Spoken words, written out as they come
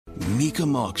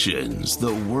Mecum Auctions,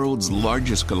 the world's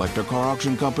largest collector car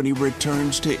auction company,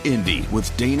 returns to Indy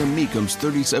with Dana Mecum's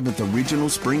 37th Regional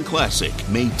Spring Classic,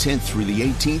 May 10th through the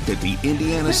 18th at the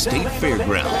Indiana State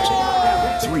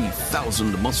Fairgrounds.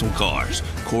 3,000 muscle cars,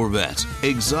 Corvettes,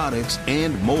 exotics,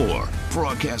 and more.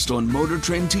 Broadcast on Motor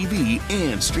Trend TV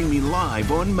and streaming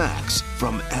live on Max.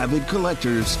 From avid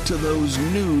collectors to those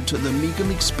new to the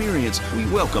Mecum experience, we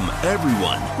welcome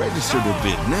everyone. Register to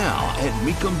bid now at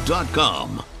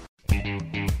Mecum.com.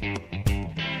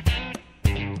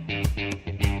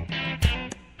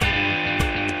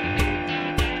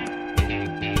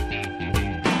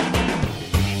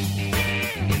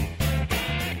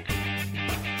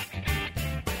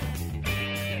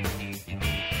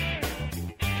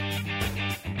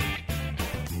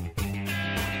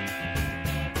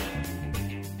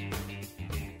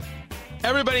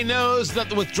 Everybody knows that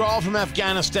the withdrawal from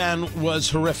Afghanistan was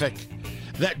horrific,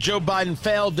 that Joe Biden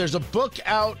failed. There's a book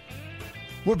out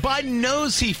where Biden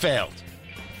knows he failed.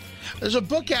 There's a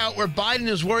book out where Biden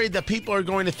is worried that people are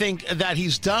going to think that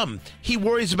he's dumb. He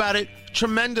worries about it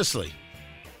tremendously.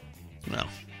 Well,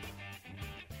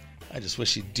 I just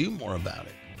wish he'd do more about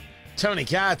it. Tony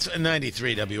Katz,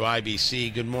 93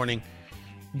 WIBC. Good morning.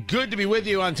 Good to be with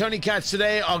you on Tony Katz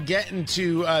today. I'll get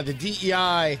into the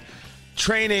DEI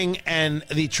training and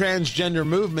the transgender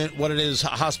movement, what it is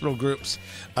hospital groups,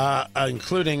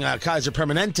 including Kaiser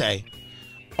Permanente,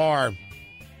 are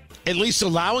at least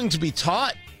allowing to be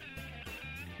taught,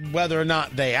 whether or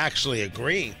not they actually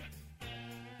agree.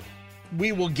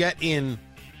 We will get in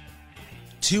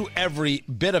to every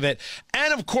bit of it.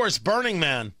 And, of course, Burning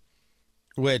Man,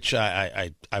 which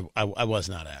I was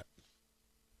not at.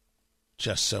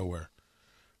 Just so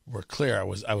we're clear, I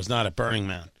was not at Burning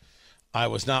Man. I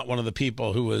was not one of the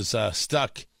people who was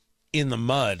stuck in the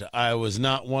mud. I was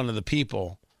not one of the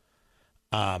people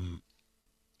who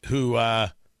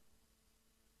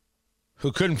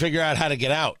couldn't figure out how to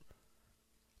get out.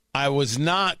 I was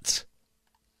not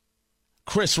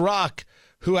Chris Rock,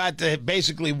 who had to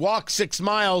basically walk 6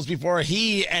 miles before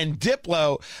he and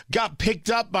Diplo got picked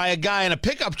up by a guy in a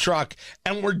pickup truck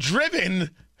and were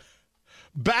driven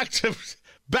back to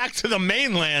the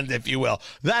mainland, if you will.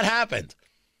 That happened.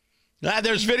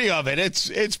 There's video of it.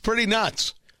 It's pretty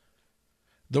nuts.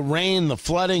 The rain, the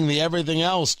flooding, the everything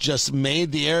else just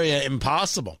made the area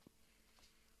impossible.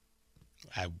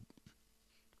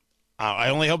 I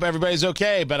only hope everybody's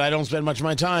okay, but I don't spend much of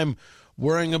my time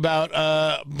worrying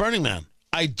about Burning Man.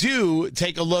 I do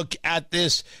take a look at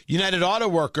this United Auto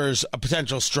Workers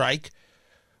potential strike,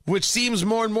 which seems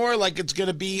more and more like it's going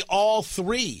to be all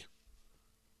three.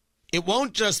 It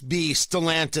won't just be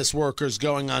Stellantis workers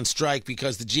going on strike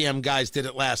because the GM guys did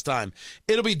it last time.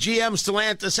 It'll be GM,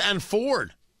 Stellantis, and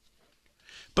Ford.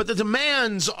 But the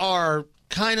demands are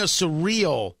kind of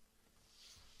surreal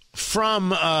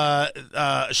from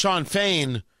Sean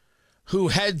Fain, who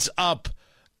heads up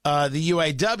the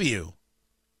UAW,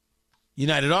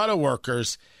 United Auto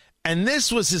Workers. And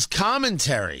this was his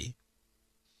commentary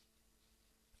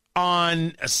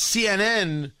on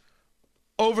CNN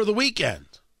over the weekend.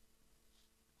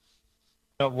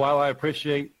 While I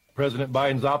appreciate President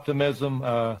Biden's optimism,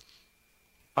 I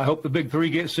hope the big three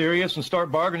get serious and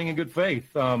start bargaining in good faith.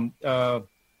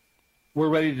 We're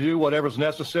ready to do whatever's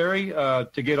necessary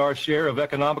to get our share of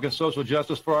economic and social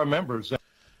justice for our members.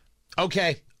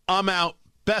 Okay, I'm out.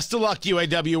 Best of luck,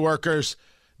 UAW workers.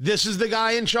 This is the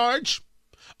guy in charge?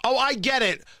 Oh, I get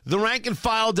it. The rank and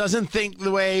file doesn't think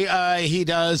the way he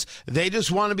does. They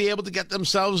just want to be able to get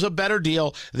themselves a better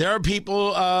deal. There are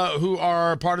people who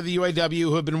are part of the UAW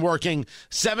who have been working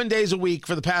 7 days a week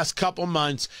for the past couple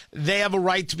months. They have a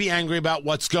right to be angry about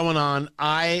what's going on.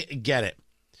 I get it.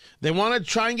 They want to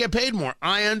try and get paid more.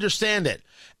 I understand it.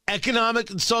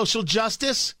 Economic and social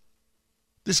justice?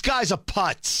 This guy's a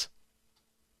putz.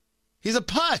 He's a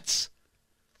putz.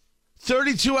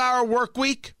 32-hour work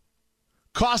week?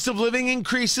 Cost of living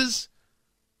increases,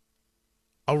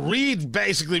 a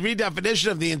redefinition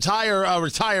of the entire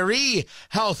retiree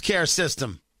health care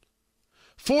system,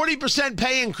 40%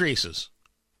 pay increases.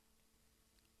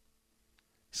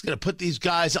 He's going to put these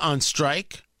guys on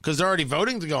strike because they're already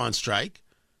voting to go on strike.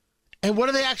 And what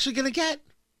are they actually going to get?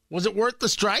 Was it worth the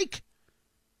strike?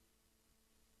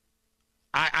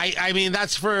 I mean,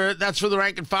 that's for the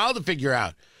rank and file to figure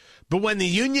out. But when the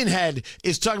union head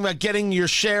is talking about getting your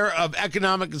share of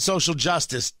economic and social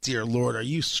justice, dear Lord, are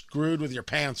you screwed with your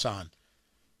pants on?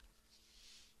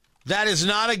 That is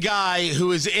not a guy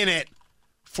who is in it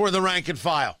for the rank and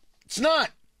file. It's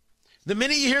not. The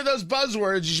minute you hear those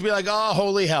buzzwords, you should be like, oh,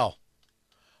 holy hell.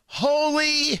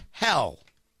 Holy hell.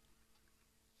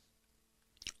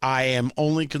 I am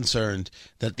only concerned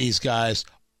that these guys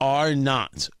are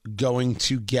not going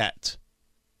to get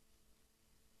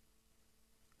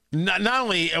not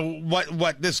only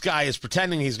what this guy is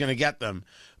pretending he's going to get them,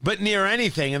 but near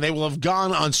anything, and they will have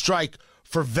gone on strike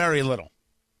for very little.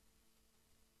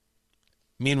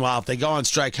 Meanwhile, if they go on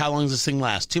strike, how long does this thing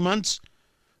last? 2 months?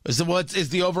 Is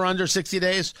the over-under 60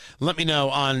 days? Let me know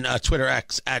on Twitter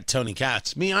X at Tony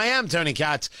Katz. I am Tony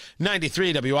Katz,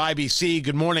 93 WIBC.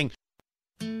 Good morning.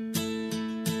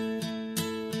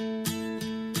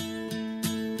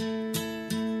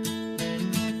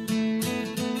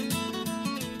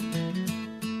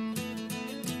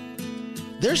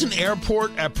 There's an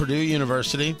airport at Purdue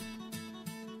University,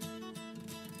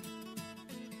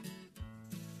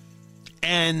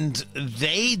 and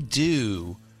they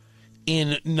do,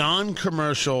 in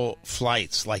non-commercial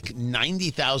flights, like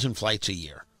 90,000 flights a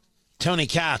year. Tony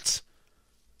Katz,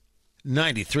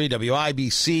 93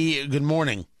 WIBC, good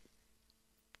morning.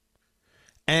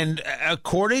 And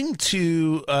according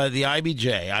to the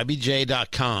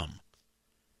IBJ.com,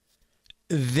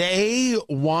 they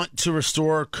want to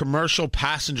restore commercial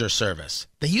passenger service.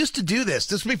 They used to do this.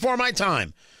 This was before my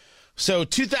time. So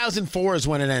 2004 is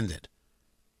when it ended.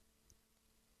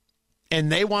 And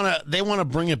they want to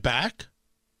bring it back.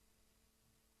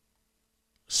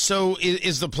 So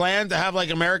is the plan to have like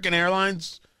American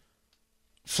Airlines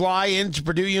fly into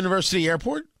Purdue University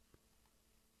Airport?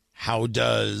 How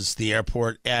does the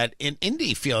airport in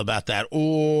Indy feel about that,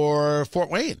 or Fort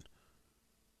Wayne?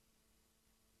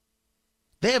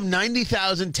 They have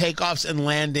 90,000 takeoffs and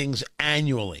landings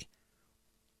annually.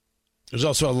 There's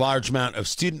also a large amount of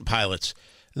student pilots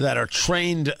that are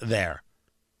trained there.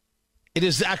 It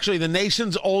is actually the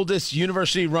nation's oldest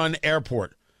university-run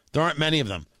airport. There aren't many of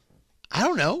them. I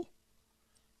don't know.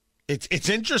 It's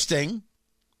interesting.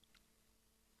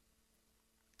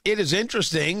 It is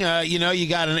interesting. You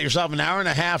got yourself an hour and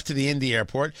a half to the Indy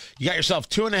airport. You got yourself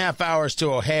 2.5 hours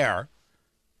to O'Hare.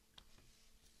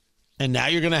 And now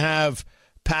you're going to have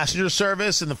passenger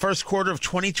service in the first quarter of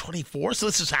 2024. So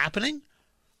this is happening.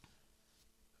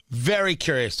 Very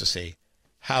curious to see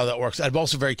how that works. I'm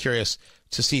also very curious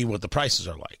to see what the prices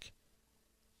are like.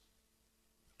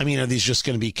 I mean, are these just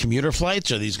going to be commuter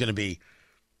flights? Are these going to be,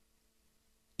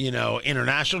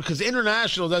 international? Because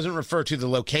international doesn't refer to the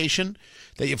location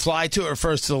that you fly to. It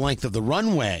refers to the length of the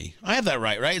runway. I have that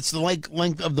right? It's the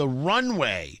length of the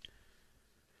runway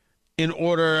in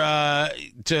order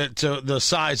to the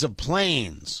size of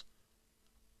planes.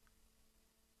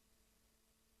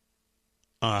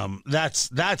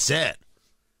 That's it.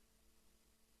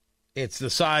 It's the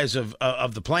size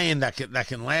of the plane that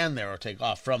can land there or take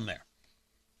off from there.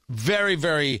 Very,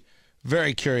 very,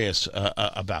 very curious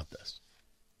about this.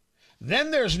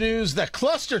 Then there's news that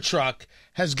Cluster Truck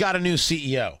has got a new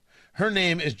CEO. Her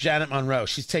name is Janet Monroe.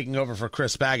 She's taking over for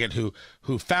Chris Baggett, who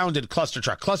founded Cluster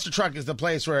Truck. Cluster Truck is the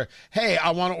place where, hey,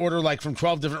 I want to order like from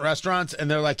 12 different restaurants, and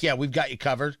they're like, yeah, we've got you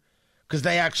covered. Because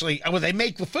they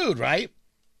make the food, right?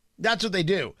 That's what they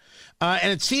do.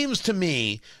 And it seems to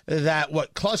me that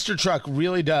what Cluster Truck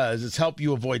really does is help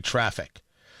you avoid traffic.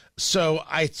 So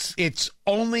it's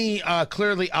only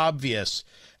clearly obvious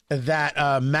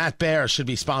that Matt Bear should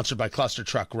be sponsored by Cluster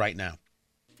Truck right now.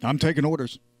 I'm taking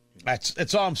orders.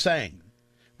 That's all I'm saying.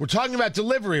 We're talking about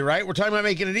delivery, right? We're talking about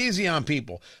making it easy on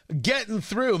people, getting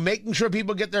through, making sure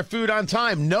people get their food on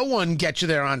time. No one gets you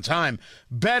there on time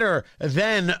better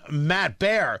than Matt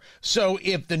Bear. So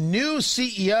if the new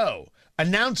CEO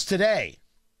announced today,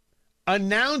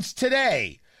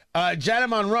 Janet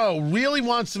Monroe really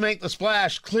wants to make the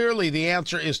splash, clearly the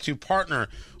answer is to partner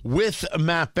with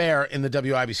Matt Bear in the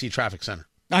WIBC Traffic Center.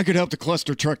 I could help the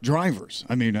Cluster Truck drivers.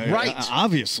 I mean, right.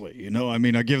 Obviously,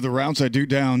 I give the routes I do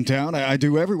downtown. I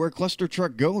do everywhere Cluster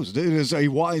Truck goes. It is a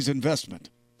wise investment.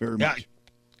 Very much.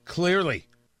 Clearly.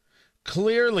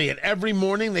 And every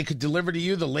morning they could deliver to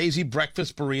you the lazy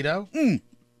breakfast burrito,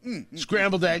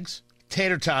 scrambled eggs,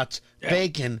 tater tots,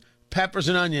 bacon, peppers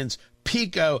and onions,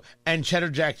 pico, and cheddar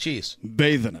jack cheese.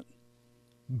 Bathe in it.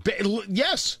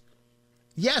 Yes,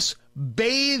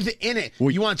 bathe in it.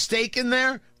 Well, you want steak in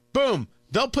there? Boom.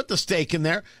 They'll put the steak in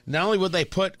there. Not only will they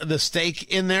put the steak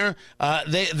in there,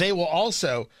 they will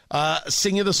also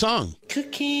sing you the song.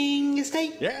 Cooking a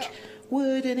steak,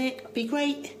 wouldn't it be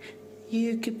great?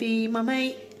 You could be my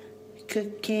mate,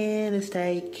 cooking a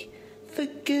steak. For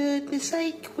goodness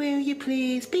sake, will you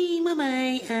please be my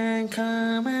mate and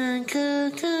come and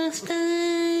cook a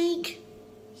steak?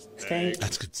 Steak.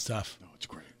 That's good stuff. No, it's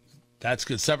great. That's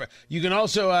good stuff. You can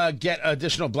also get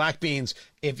additional black beans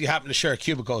if you happen to share a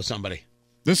cubicle with somebody.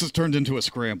 This has turned into a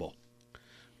scramble.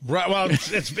 Right. Well,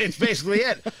 it's basically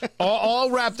it. All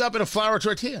wrapped up in a flour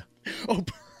tortilla. Oh,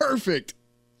 perfect.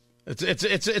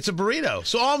 It's a burrito.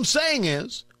 So all I'm saying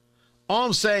is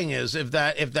if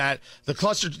that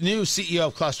the new CEO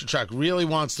of Cluster Truck really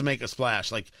wants to make a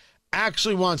splash, like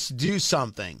actually wants to do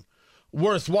something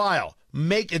worthwhile,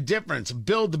 make a difference,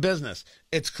 build the business,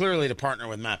 it's clearly to partner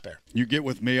with Matt Bear. You get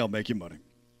with me, I'll make you money.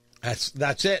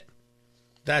 That's it.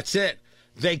 That's it.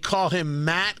 They call him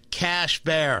Matt Cash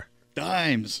Bear.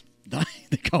 Dimes.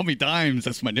 They call me Dimes.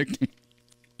 That's my nickname.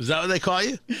 Is that what they call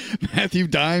you? Matthew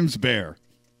Dimes Bear.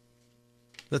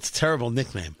 That's a terrible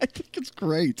nickname. I think it's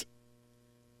great.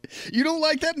 You don't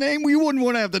like that name? We wouldn't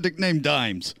want to have the nickname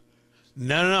Dimes.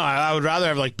 No. I would rather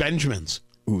have like Benjamins.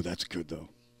 Ooh, that's good, though.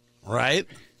 Right?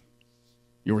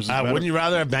 Yours is better? Wouldn't you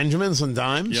rather have Benjamins than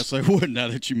Dimes? Yes, I would, now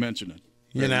that you mention it.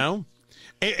 You know?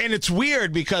 And it's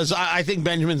weird because I think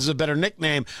Benjamins is a better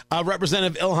nickname.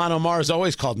 Representative Ilhan Omar has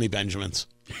always called me Benjamins.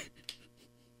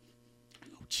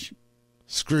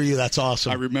 Screw you, that's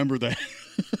awesome. I remember that.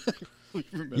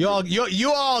 You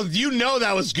know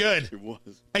that was good. It was.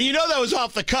 And you know that was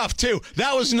off the cuff, too.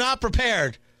 That was not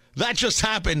prepared. That just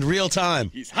happened real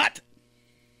time. He's hot.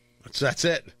 That's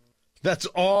it. That's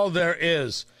all there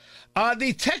is.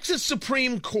 The Texas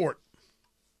Supreme Court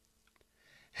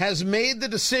has made the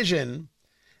decision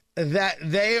that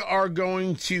they are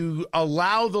going to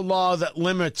allow the law that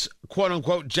limits,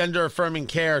 quote-unquote, gender-affirming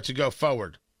care to go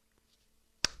forward.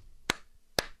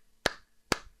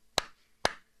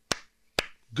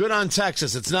 Good on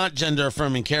Texas. It's not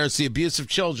gender-affirming care. It's the abuse of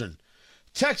children.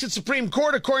 Texas Supreme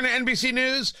Court, according to NBC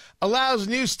News, allows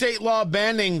new state law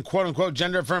banning, quote-unquote,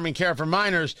 gender-affirming care for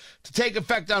minors to take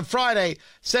effect on Friday,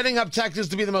 setting up Texas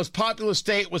to be the most populous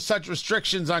state with such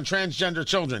restrictions on transgender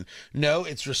children. No,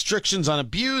 it's restrictions on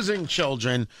abusing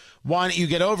children. Why don't you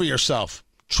get over yourself?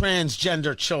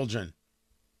 Transgender children.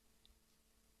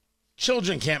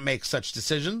 Children can't make such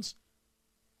decisions.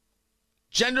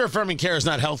 Gender-affirming care is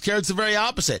not health care. It's the very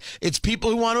opposite. It's people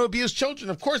who want to abuse children.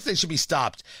 Of course they should be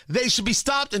stopped. They should be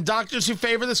stopped, and doctors who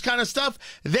favor this kind of stuff,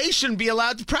 they shouldn't be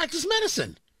allowed to practice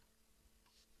medicine.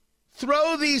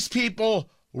 Throw these people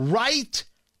right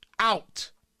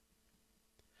out.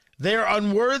 They're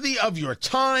unworthy of your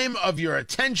time, of your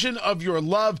attention, of your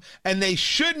love, and they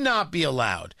should not be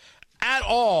allowed at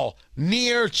all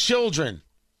near children.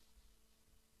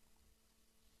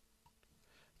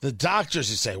 The doctors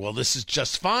who say, well, this is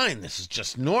just fine. This is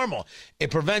just normal. It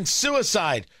prevents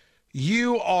suicide.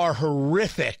 You are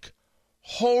horrific,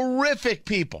 horrific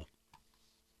people.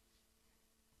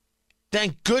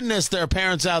 Thank goodness there are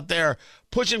parents out there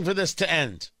pushing for this to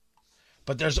end.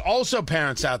 But there's also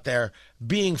parents out there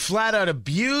being flat out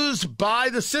abused by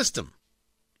the system.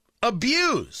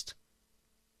 Abused.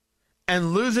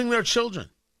 And losing their children.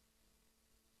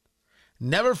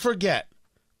 Never forget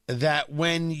that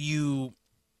when you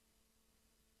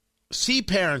see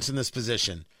parents in this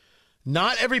position,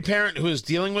 not every parent who is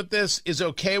dealing with this is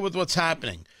okay with what's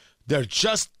happening. They're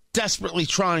just desperately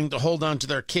trying to hold on to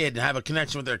their kid and have a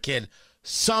connection with their kid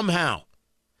somehow.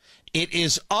 It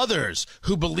is others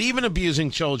who believe in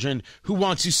abusing children who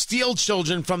want to steal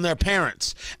children from their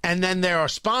parents. And then they are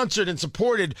sponsored and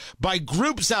supported by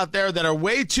groups out there that are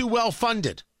way too well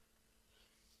funded.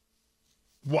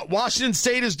 What Washington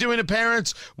State is doing to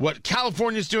parents, what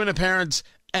California is doing to parents,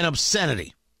 an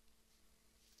obscenity.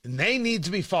 And they need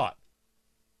to be fought.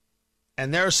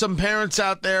 And there are some parents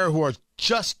out there who are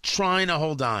just trying to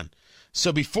hold on.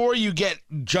 So before you get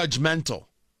judgmental,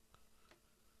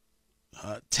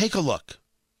 take a look.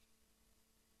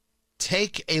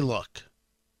 Take a look.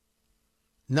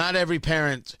 Not every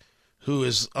parent who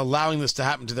is allowing this to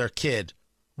happen to their kid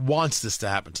wants this to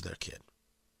happen to their kid.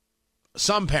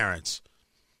 Some parents,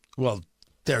 well,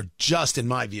 they're just, in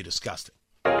my view, disgusting.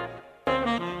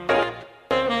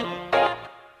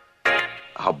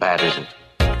 How bad is it?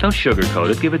 Don't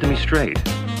sugarcoat it. Give it to me straight.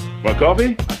 Want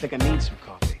coffee? I think I need some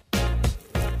coffee.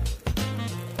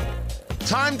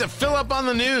 Time to fill up on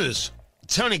the news.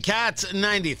 Tony Katz,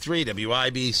 93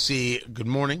 WIBC. Good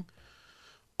morning.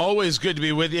 Always good to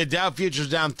be with you. Dow futures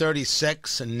down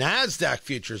 36, and NASDAQ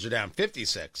futures are down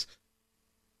 56.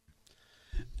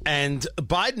 And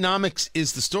Bidenomics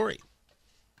is the story.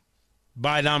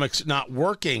 Bidenomics not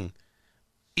working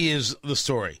is the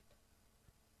story.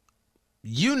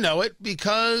 You know it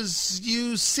because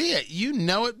you see it. You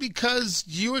know it because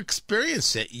you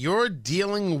experience it. You're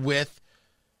dealing with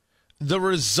the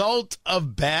result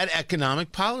of bad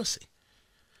economic policy.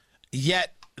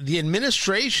 Yet the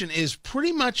administration is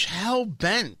pretty much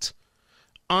hell-bent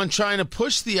on trying to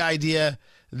push the idea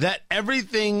that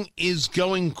everything is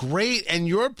going great, and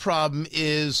your problem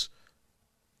is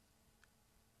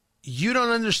you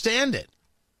don't understand it.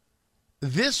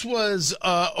 This was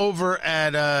over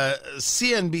at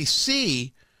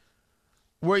CNBC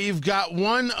where you've got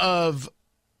one of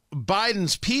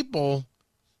Biden's people,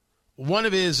 one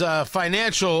of his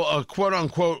financial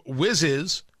quote-unquote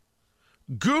whizzes,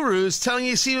 gurus, telling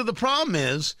you, see, what the problem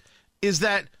is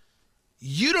that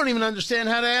you don't even understand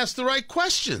how to ask the right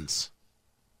questions.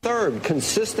 Third,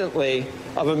 consistently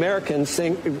of Americans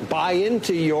buy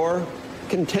into your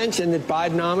contention that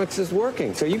Bidenomics is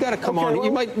working. So you got to come on.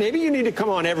 Well, maybe you need to come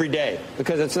on every day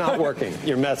because it's not working,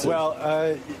 your message.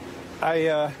 Well,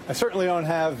 I certainly don't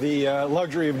have the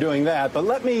luxury of doing that, but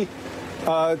let me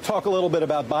talk a little bit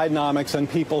about Bidenomics and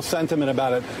people's sentiment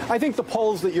about it. I think the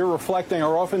polls that you're reflecting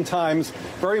are oftentimes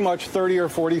very much 30 or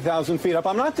 40,000 feet up.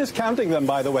 I'm not discounting them,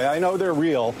 by the way. I know they're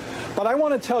real. But I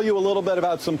want to tell you a little bit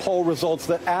about some poll results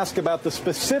that ask about the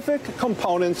specific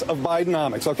components of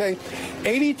Bidenomics, okay?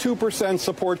 82%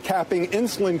 support capping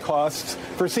insulin costs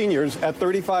for seniors at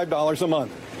 $35 a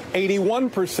month.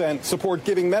 81% support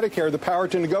giving Medicare the power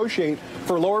to negotiate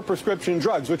for lower prescription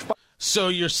drugs, which... So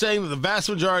you're saying that the vast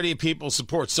majority of people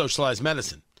support socialized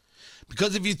medicine.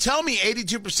 Because if you tell me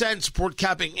 82% support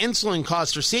capping insulin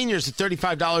costs for seniors at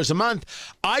 $35 a month,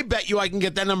 I bet you I can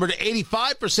get that number to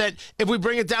 85% if we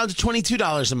bring it down to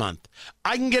 $22 a month.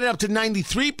 I can get it up to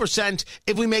 93%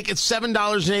 if we make it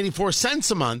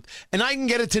 $7.84 a month. And I can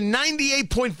get it to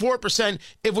 98.4%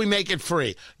 if we make it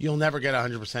free. You'll never get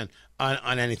 100%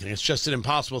 on anything. It's just an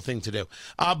impossible thing to do.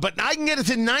 But I can get it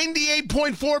to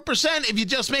 98.4% if you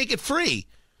just make it free.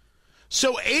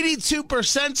 So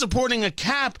 82% supporting a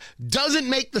cap doesn't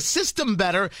make the system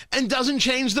better and doesn't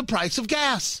change the price of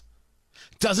gas.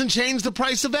 Doesn't change the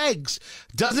price of eggs.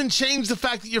 Doesn't change the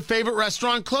fact that your favorite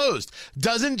restaurant closed.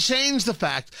 Doesn't change the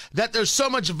fact that there's so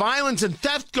much violence and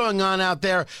theft going on out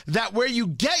there that where you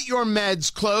get your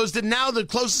meds closed and now the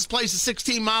closest place is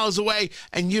 16 miles away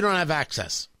and you don't have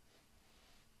access.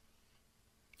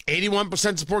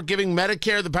 81% support giving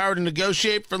Medicare the power to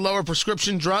negotiate for lower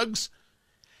prescription drugs.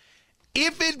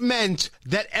 If it meant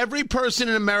that every person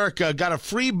in America got a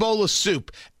free bowl of soup,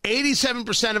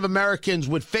 87% of Americans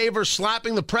would favor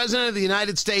slapping the President of the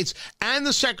United States and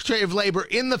the Secretary of Labor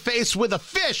in the face with a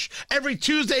fish every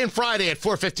Tuesday and Friday at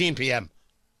 4:15 p.m.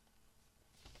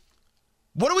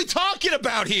 What are we talking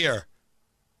about here?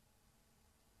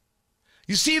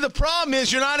 You see, the problem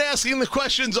is you're not asking the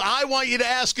questions I want you to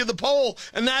ask in the poll,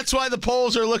 and that's why the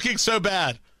polls are looking so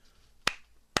bad.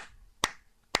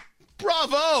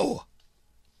 Bravo!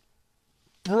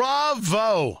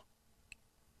 Bravo.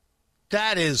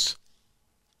 That is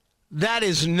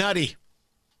nutty.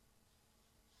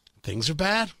 Things are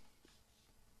bad.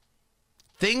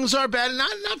 Things are bad.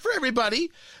 Not for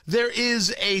everybody. There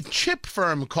is a chip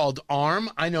firm called ARM.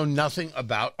 I know nothing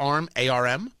about ARM,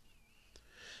 A-R-M.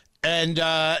 And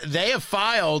they have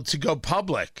filed to go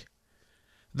public.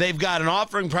 They've got an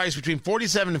offering price between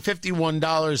 $47 and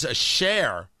 $51 a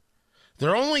share.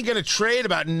 They're only going to trade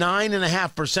about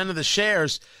 9.5% of the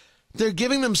shares. They're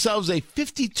giving themselves a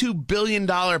 $52 billion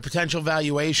potential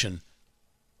valuation.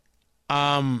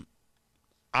 I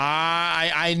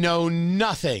know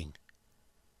nothing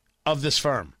of this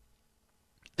firm.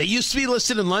 They used to be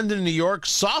listed in London and New York.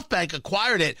 SoftBank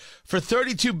acquired it for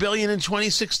 $32 billion in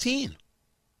 2016.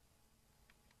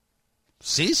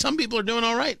 See, some people are doing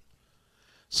all right.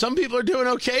 Some people are doing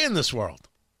okay in this world.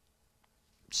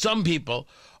 Some people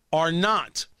are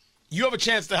not. You have a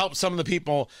chance to help some of the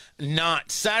people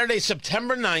not. Saturday,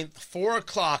 September 9th, 4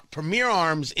 o'clock, Premier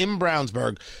Arms in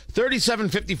Brownsburg,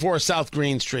 3754 South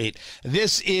Green Street.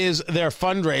 This is their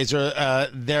fundraiser,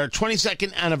 their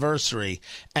 22nd anniversary,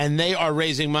 and they are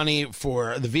raising money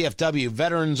for the VFW,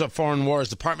 Veterans of Foreign Wars,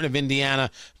 Department of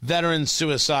Indiana, Veterans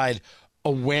Suicide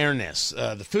Awareness.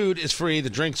 The food is free, the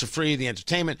drinks are free, the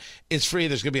entertainment is free.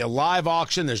 There's going to be a live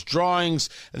auction, there's drawings,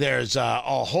 there's a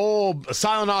whole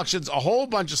silent auctions, a whole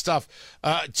bunch of stuff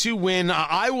to win.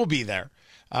 I will be there.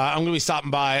 I'm going to be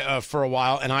stopping by for a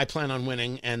while, and I plan on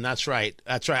winning. And that's right,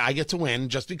 I get to win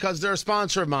just because they're a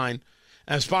sponsor of mine,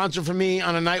 and a sponsor for me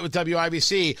on A Night with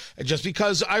WIBC. Just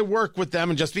because I work with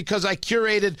them and just because I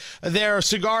curated their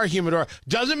cigar humidor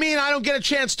doesn't mean I don't get a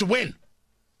chance to win.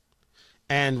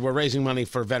 And we're raising money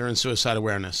for veteran suicide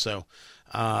awareness. So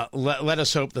let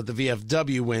us hope that the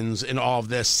VFW wins in all of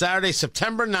this. Saturday,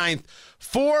 September 9th,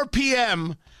 4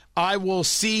 p.m., I will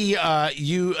see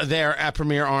you there at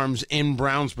Premier Arms in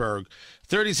Brownsburg.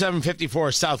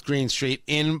 3754 South Green Street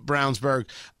in Brownsburg.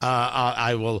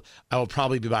 I will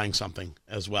probably be buying something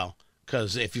as well.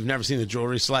 Because if you've never seen the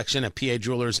jewelry selection at PA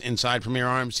Jewelers inside Premier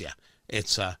Arms, yeah,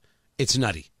 it's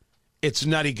nutty. It's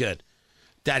nutty good.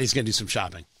 Daddy's going to do some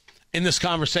shopping. In this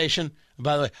conversation,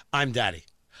 by the way, I'm Daddy.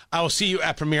 I will see you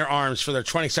at Premier Arms for their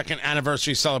 22nd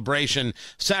anniversary celebration,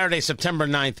 Saturday, September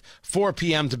 9th, 4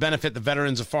 p.m. to benefit the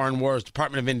Veterans of Foreign Wars,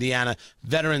 Department of Indiana,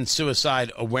 Veteran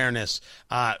Suicide Awareness.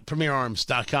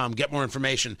 PremierArms.com. Get more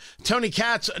information. Tony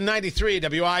Katz, 93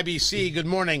 WIBC. Good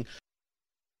morning.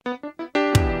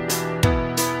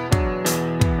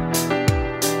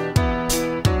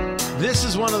 This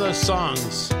is one of those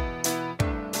songs,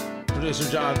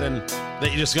 producer Jonathan, that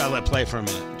you just got to let play for a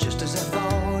minute. Just as I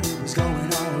thought it was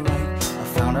going all right, I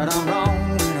found out I'm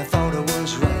wrong when I thought it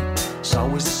was right. It's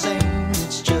always the same,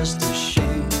 it's just a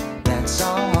shame, that's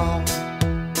all.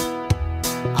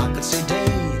 I could say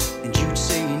day and you'd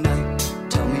say night.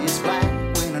 Tell me it's black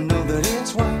when I know that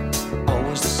it's white.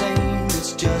 Always the same,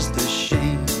 it's just a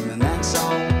shame, and that's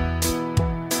all.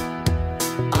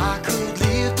 I could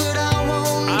live, but I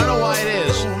won't. I don't know why it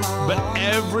is, but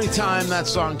every time that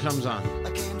song comes on,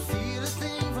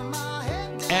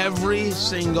 every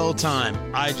single time,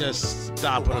 I just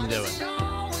stop what I'm doing.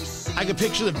 I can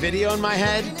picture the video in my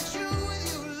head.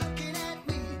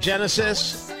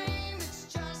 Genesis.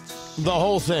 The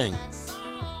whole thing.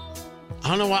 I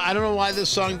don't know why this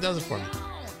song does it for me.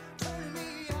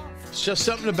 It's just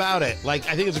something about it. Like,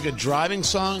 I think it's a good driving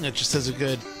song. It just has a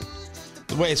good...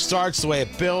 The way it starts, the way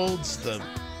it builds.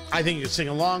 I think you can sing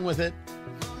along with it.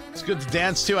 It's good to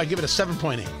dance to. I give it a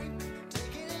 7.8.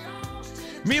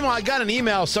 Meanwhile, I got an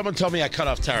email. Someone told me I cut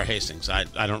off Tara Hastings. I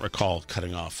don't recall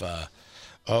cutting off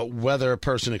weather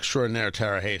person extraordinaire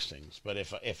Tara Hastings. But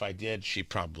if I did, she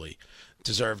probably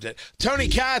deserved it. Tony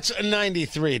Katz,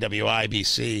 93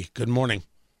 WIBC. Good morning.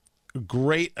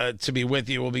 Great to be with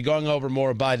you. We'll be going over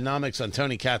more Bidenomics on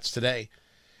Tony Katz today.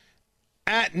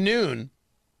 At noon,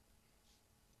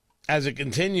 as it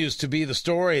continues to be the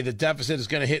story, the deficit is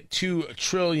going to hit $2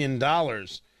 trillion. But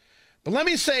let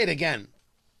me say it again.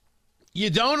 You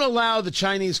don't allow the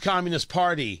Chinese Communist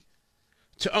Party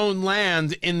to own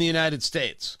land in the United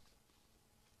States.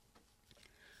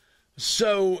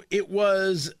 So it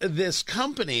was this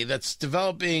company that's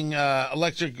developing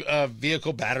electric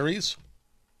vehicle batteries.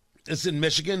 It's in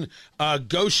Michigan.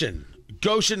 Goshen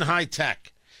High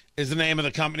Tech is the name of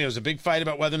the company. There was a big fight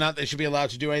about whether or not they should be allowed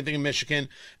to do anything in Michigan.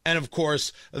 And, of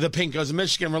course, the Pinkos in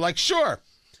Michigan were like, sure.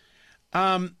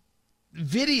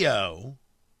 Video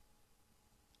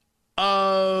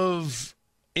of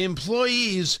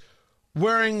employees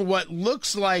wearing what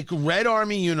looks like Red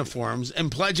Army uniforms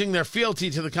and pledging their fealty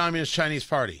to the Communist Chinese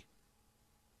Party.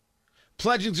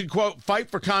 Pledging to, quote, fight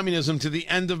for communism to the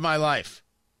end of my life.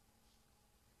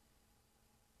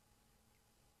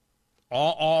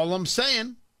 All I'm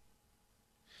saying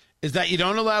is that you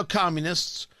don't allow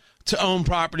communists to own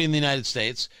property in the United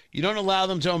States. You don't allow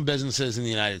them to own businesses in the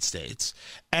United States.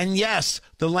 And yes,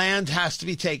 the land has to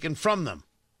be taken from them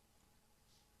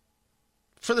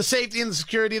for the safety and the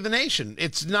security of the nation.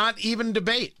 It's not even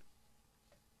debate.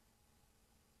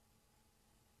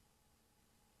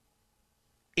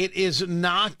 It is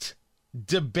not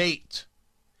debate.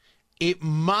 It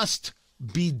must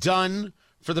be done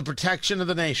for the protection of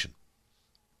the nation.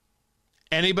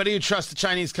 Anybody who trusts the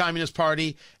Chinese Communist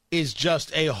Party is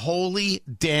just a holy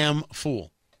damn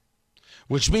fool.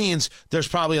 Which means there's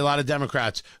probably a lot of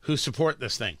Democrats who support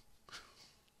this thing.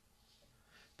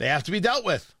 They have to be dealt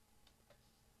with.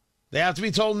 They have to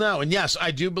be told no. And yes,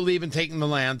 I do believe in taking the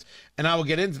land, and I will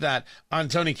get into that on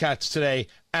Tony Katz today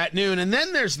at noon. And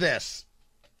then there's this.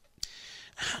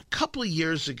 A couple of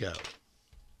years ago,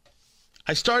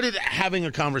 I started having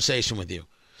a conversation with you,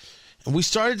 and we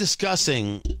started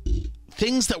discussing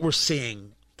things that we're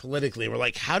seeing politically. We're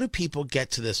like, how do people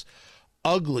get to this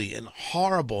ugly and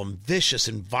horrible and vicious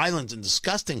and violent and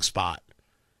disgusting spot?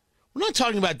 We're not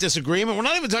talking about disagreement. We're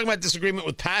not even talking about disagreement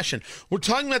with passion. We're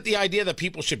talking about the idea that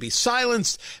people should be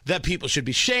silenced, that people should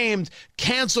be shamed,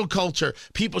 cancel culture,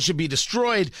 people should be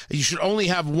destroyed. You should only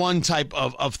have one type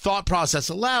of thought process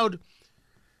allowed.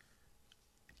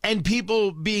 And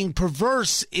people being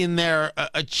perverse in their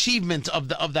achievement of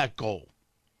that goal.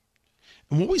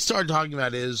 And what we started talking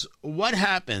about is what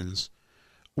happens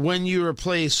when you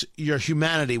replace your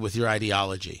humanity with your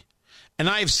ideology. And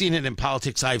I've seen it in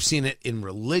politics. I've seen it in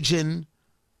religion.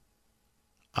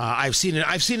 I've seen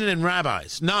it in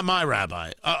rabbis, not my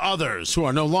rabbi, others who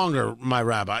are no longer my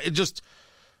rabbi. It's just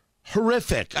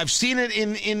horrific. I've seen it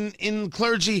in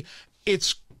clergy.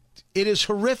 It is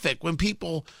horrific when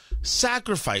people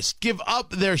sacrifice, give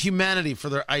up their humanity for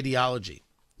their ideology.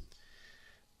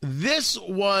 This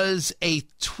was a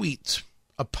tweet,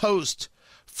 a post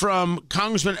from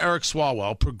Congressman Eric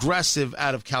Swalwell, progressive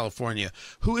out of California,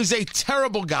 who is a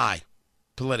terrible guy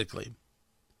politically.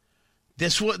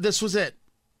 This was it.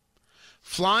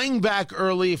 flying back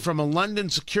early from a London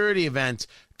security event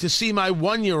to see my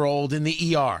 1-year-old in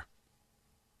the ER.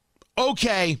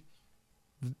 Okay,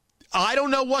 I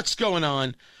don't know what's going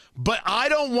on, but I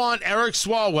don't want Eric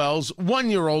Swalwell's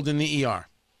 1-year-old in the ER.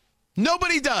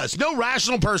 Nobody does. No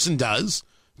rational person does.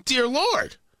 Dear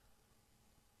Lord.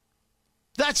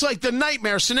 That's like the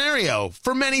nightmare scenario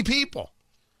for many people.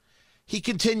 He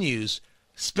continues,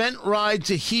 spent ride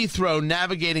to Heathrow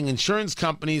navigating insurance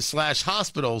companies /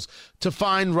 hospitals to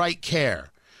find right care.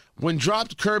 When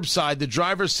dropped curbside, the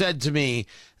driver said to me,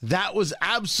 that was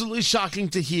absolutely shocking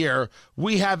to hear.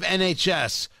 We have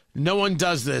NHS. No one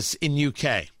does this in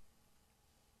UK.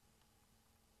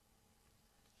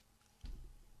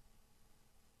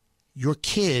 Your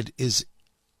kid is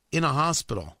in a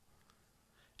hospital,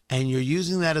 and you're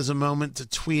using that as a moment to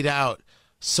tweet out,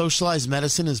 socialized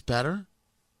medicine is better?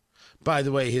 By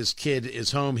the way, his kid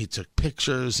is home. He took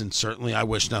pictures, and certainly I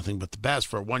wish nothing but the best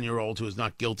for a 1-year-old who is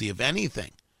not guilty of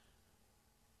anything.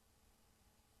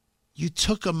 You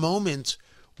took a moment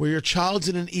where your child's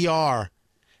in an ER,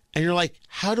 and you're like,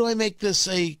 how do I make this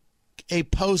a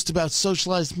post about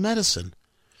socialized medicine?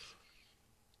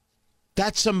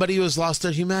 That's somebody who has lost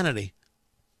their humanity.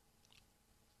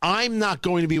 I'm not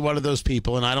going to be one of those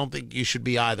people, and I don't think you should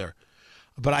be either.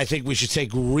 But I think we should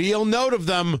take real note of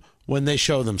them when they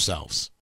show themselves.